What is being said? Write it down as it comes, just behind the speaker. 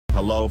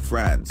Hello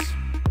friends.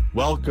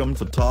 Welcome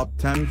to Top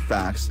 10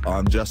 Facts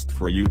on Just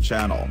For You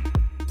channel.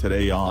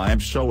 Today I am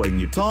showing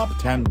you top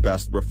 10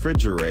 best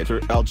refrigerator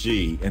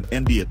LG in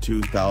India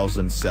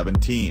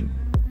 2017.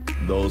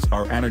 Those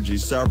are energy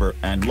saver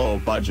and low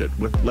budget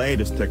with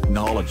latest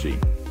technology.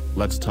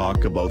 Let's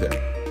talk about it.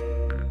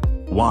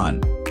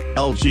 1.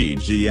 LG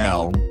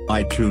GL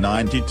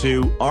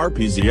i292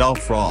 RPZL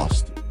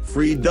Frost,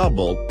 free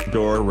double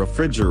door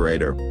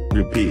refrigerator,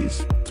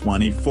 Rs.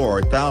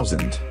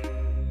 24,000.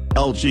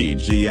 LG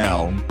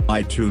GL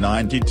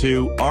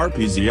i292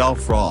 RPZL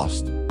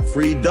Frost,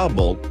 free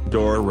double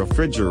door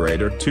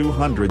refrigerator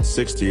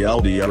 260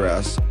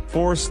 LDRS,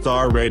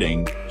 4-star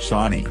rating,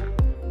 shiny.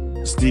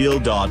 Steel.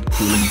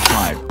 Cooling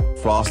type,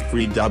 frost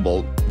free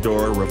double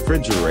door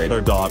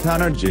refrigerator.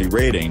 Energy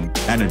rating,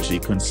 energy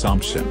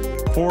consumption,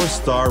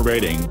 4-star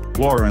rating,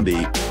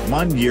 warranty,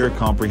 1 year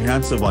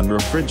comprehensive on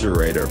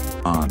refrigerator,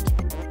 and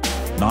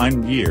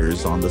 9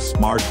 years on the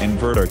smart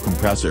inverter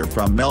compressor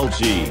from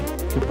LG.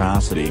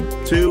 Capacity,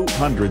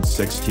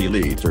 260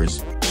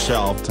 liters,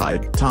 shelf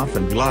type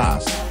toughened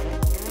glass.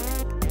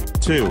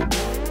 2.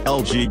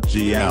 LG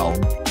GL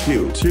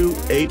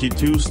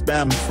Q282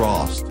 Spam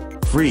Frost,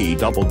 free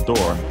double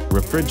door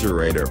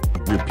refrigerator,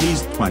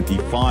 Rs.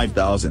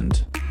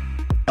 25,000.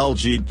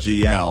 LG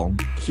GL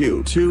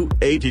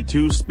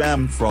Q282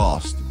 Spam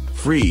Frost,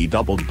 free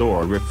double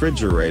door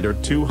refrigerator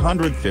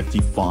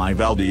 255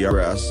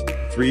 LDRS,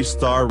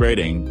 3-star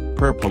rating,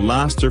 Purple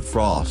Laster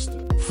Frost,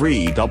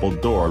 free double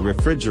door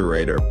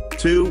refrigerator,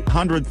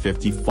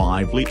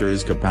 255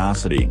 liters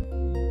capacity.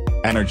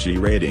 Energy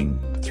rating,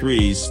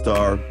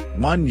 3-star,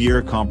 1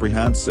 year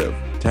comprehensive,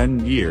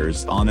 10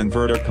 years on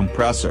inverter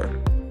compressor.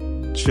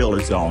 Chiller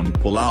zone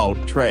pull-out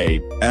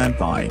tray,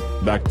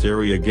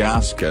 anti-bacteria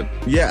gasket,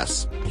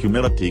 yes.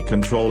 Humidity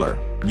controller,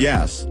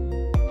 yes.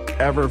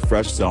 Ever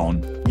fresh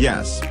zone,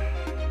 yes.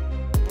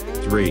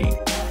 3.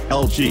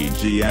 LG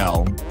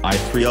GL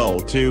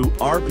i302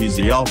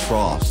 RPZL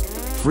Frost,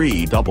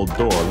 free double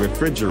door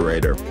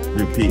refrigerator,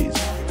 Rs.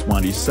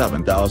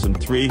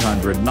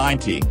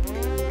 27,390.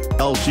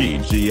 LG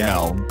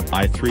GL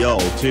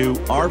i302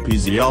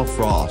 RPZL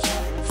Frost,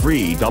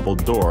 free double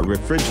door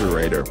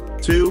refrigerator,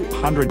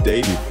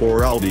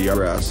 284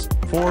 LDRS,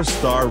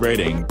 4-star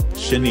rating,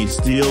 shiny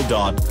steel.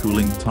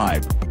 Cooling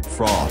type,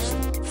 frost,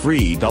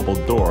 free double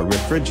door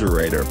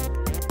refrigerator.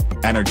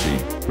 Energy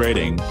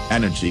rating,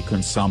 energy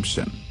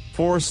consumption,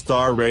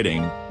 4-star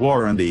rating,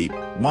 warranty,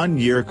 1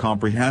 year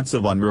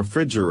comprehensive on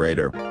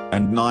refrigerator,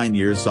 and 9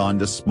 years on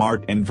the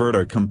smart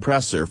inverter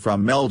compressor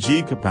from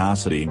LG.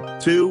 Capacity,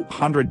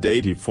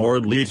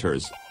 284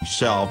 liters,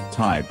 shelf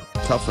type,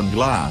 toughened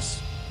glass.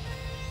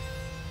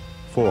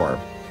 4.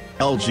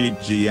 LG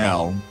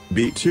GL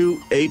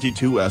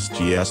B282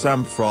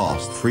 SGSM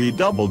Frost free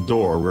double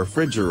door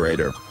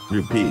refrigerator,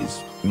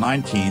 Rs.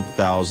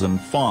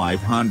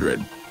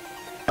 19,500.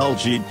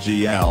 LG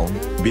GL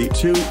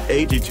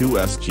B282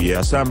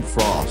 SGSM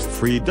Frost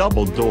free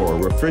double door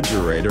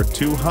refrigerator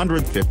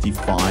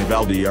 255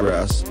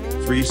 LDRS,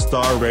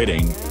 3-star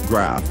rating,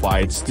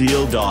 graphite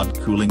steel.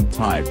 Cooling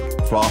type,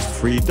 frost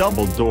free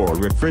double door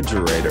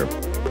refrigerator.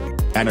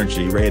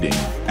 Energy rating,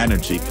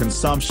 energy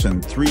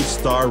consumption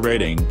 3-star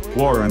rating,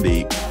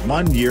 warranty,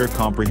 1 year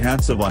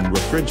comprehensive on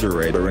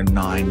refrigerator and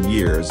 9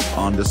 years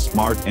on the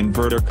smart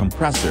inverter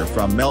compressor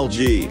from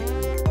LG.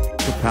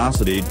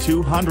 Capacity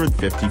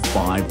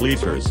 255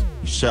 liters,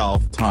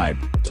 shelf type,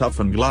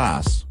 toughened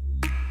glass.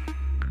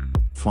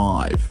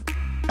 5.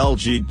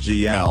 LG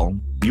GL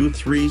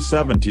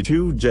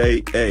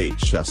U372J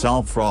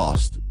HSL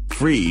Frost,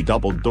 free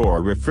double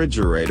door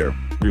refrigerator,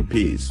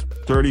 Rs.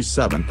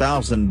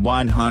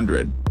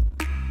 37,100.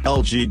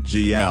 LG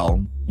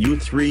GL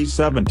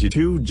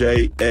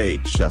U372J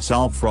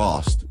HSL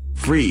Frost,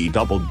 free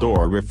double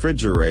door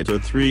refrigerator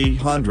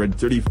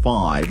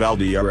 335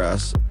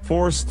 LDRS,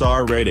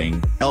 4-star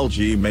rating.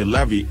 LG may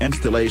levy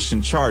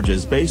installation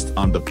charges based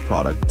on the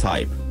product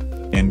type.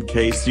 In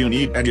case you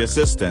need any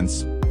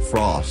assistance,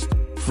 Frost,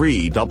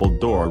 free double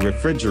door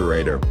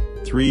refrigerator,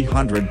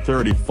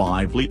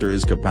 335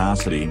 liters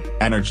capacity.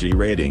 Energy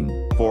rating,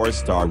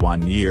 4-star,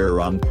 1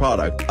 year on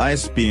product.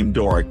 Ice beam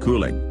door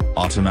cooling,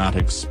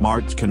 automatic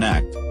smart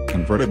connect,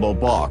 convertible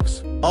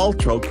box,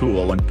 ultra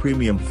cool and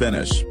premium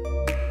finish.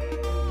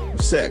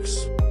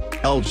 6.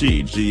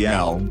 LG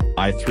GL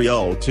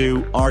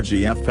i302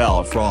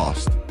 RGFL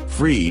Frost,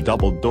 free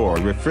double door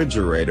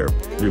refrigerator,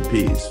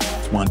 Rs.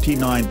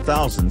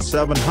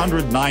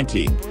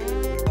 29,790.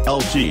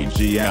 LG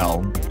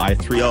GL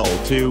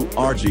i302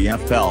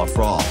 RGFL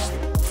Frost,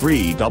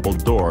 free double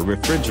door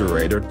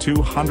refrigerator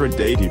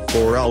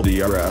 284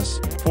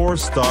 LDRS,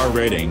 4-star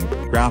rating,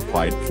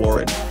 graphite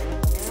florid.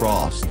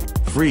 Frost,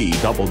 free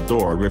double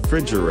door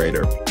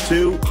refrigerator,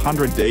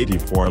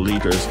 284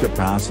 liters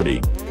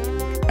capacity.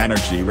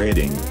 Energy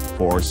rating,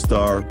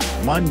 4-star,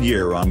 1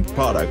 year on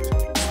product,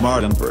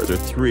 smart inverter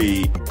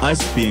 3,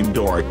 ice beam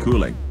door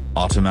cooling,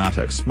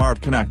 automatic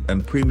smart connect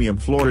and premium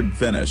florid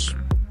finish.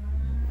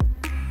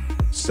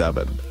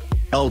 7.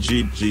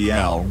 LG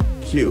GL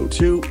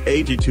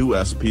Q282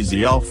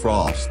 SPZL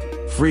Frost,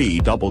 free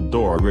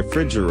double-door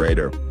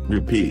refrigerator,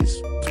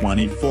 Rs.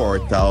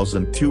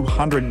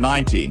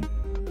 24,290.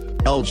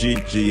 LG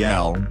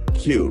GL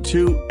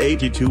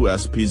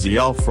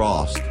Q282SPZL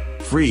Frost,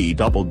 free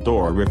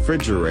double-door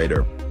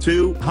refrigerator,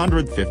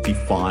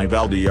 255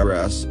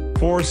 LDRS,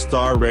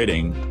 4-star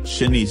rating,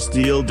 shiny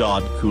steel.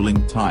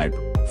 Cooling type,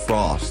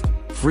 Frost,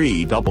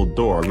 free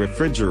double-door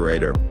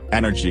refrigerator,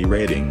 energy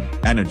rating,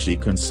 energy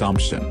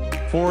consumption,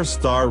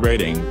 4-star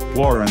rating,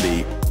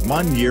 warranty,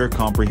 1-year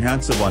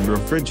comprehensive on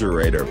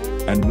refrigerator,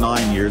 and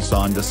 9 years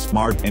on the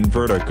smart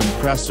inverter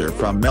compressor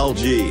from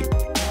LG.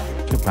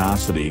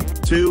 Capacity,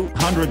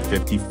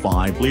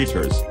 255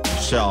 liters,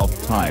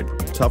 shelf type,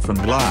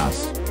 toughened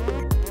glass.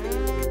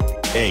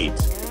 8.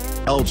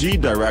 LG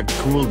Direct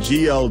Cool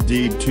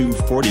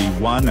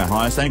GLD241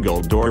 high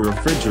single door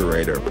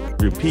refrigerator,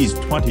 Rs.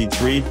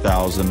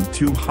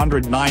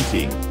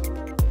 23,290.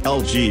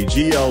 LG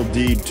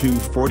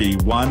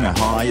GLD241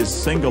 high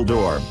single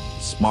door,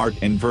 smart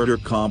inverter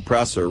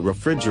compressor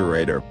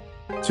refrigerator,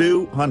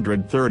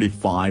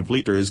 235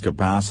 liters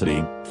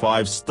capacity,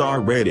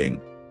 5-star rating.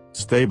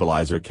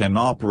 Stabilizer can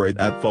operate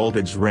at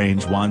voltage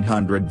range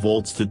 100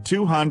 volts to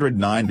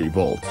 290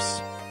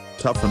 volts.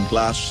 Toughened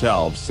glass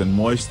shelves and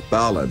moist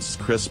balance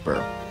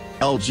crisper.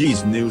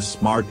 LG's new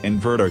smart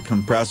inverter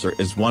compressor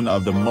is one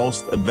of the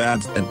most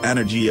advanced and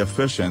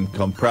energy-efficient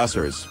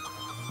compressors.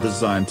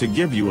 Designed to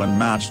give you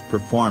unmatched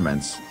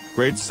performance,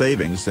 great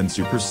savings and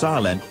super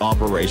silent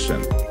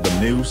operation, the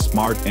new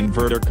smart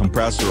inverter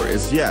compressor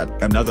is yet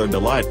another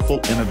delightful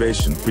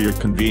innovation for your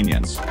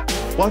convenience.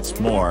 What's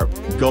more,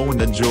 go and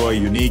enjoy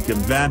unique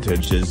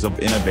advantages of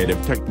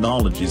innovative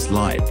technologies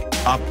like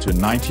up to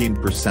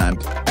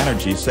 19%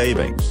 energy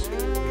savings.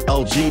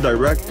 LG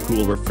Direct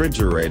Cool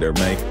refrigerator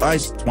make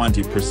ice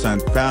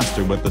 20%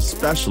 faster with a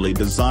specially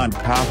designed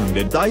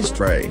patented ice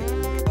tray.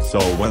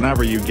 So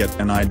whenever you get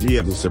an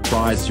idea to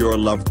surprise your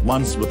loved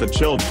ones with a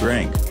chilled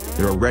drink,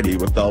 you're ready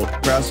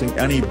without pressing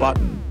any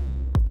button.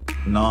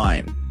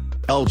 9.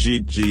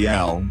 LG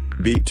GL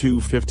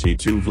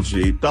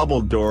B252VG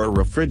double-door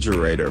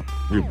refrigerator,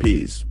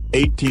 Rs.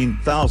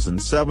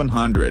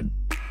 18,700.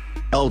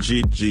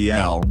 LG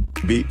GL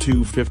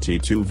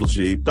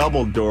B252VG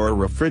double-door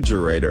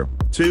refrigerator,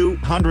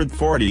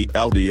 240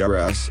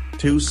 LDRS,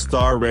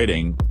 2-star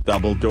rating,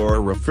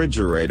 double-door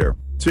refrigerator,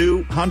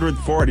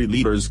 240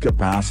 liters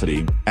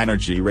capacity,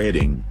 energy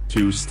rating,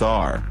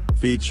 2-star,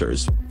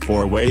 features,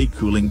 4-way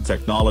cooling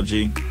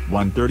technology,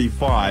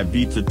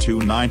 135V to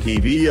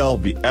 290V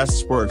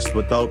LVS works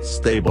without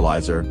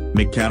stabilizer,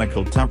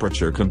 mechanical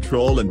temperature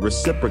control and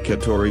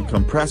reciprocatory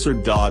compressor.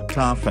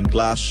 Toughened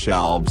glass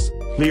shelves,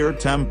 clear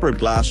tempered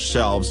glass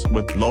shelves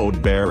with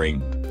load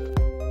bearing.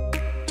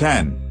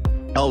 10.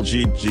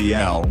 LG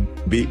GL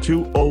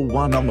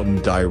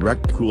B201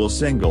 Direct Cool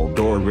Single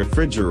Door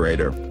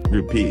Refrigerator,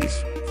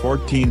 Rs.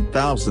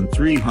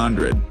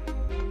 14,300.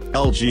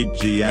 LG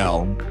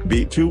GL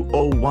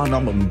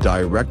B201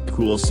 Direct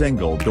Cool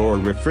Single Door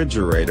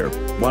Refrigerator,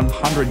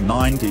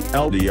 190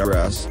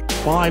 LDRS,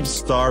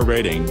 5-star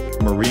rating,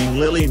 Marine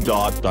Lily.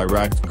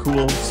 Direct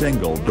Cool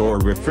Single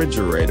Door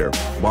Refrigerator,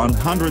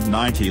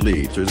 190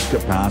 liters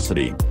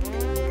capacity.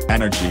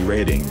 Energy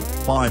rating,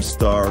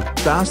 5-star,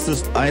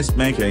 fastest ice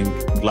making,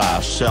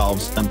 glass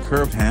shelves and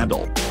curved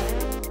handle.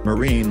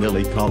 Marine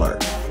Lily color.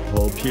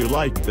 Hope you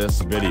like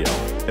this video.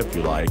 If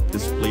you like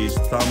this, please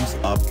thumbs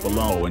up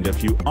below, and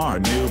if you are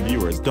new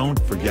viewers, don't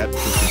forget to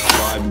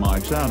subscribe my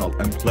channel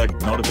and click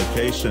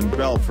notification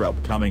bell for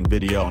upcoming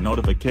video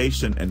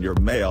notification in your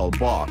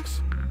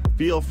mailbox.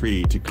 Feel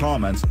free to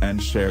comment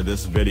and share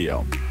this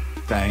video.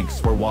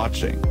 Thanks for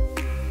watching.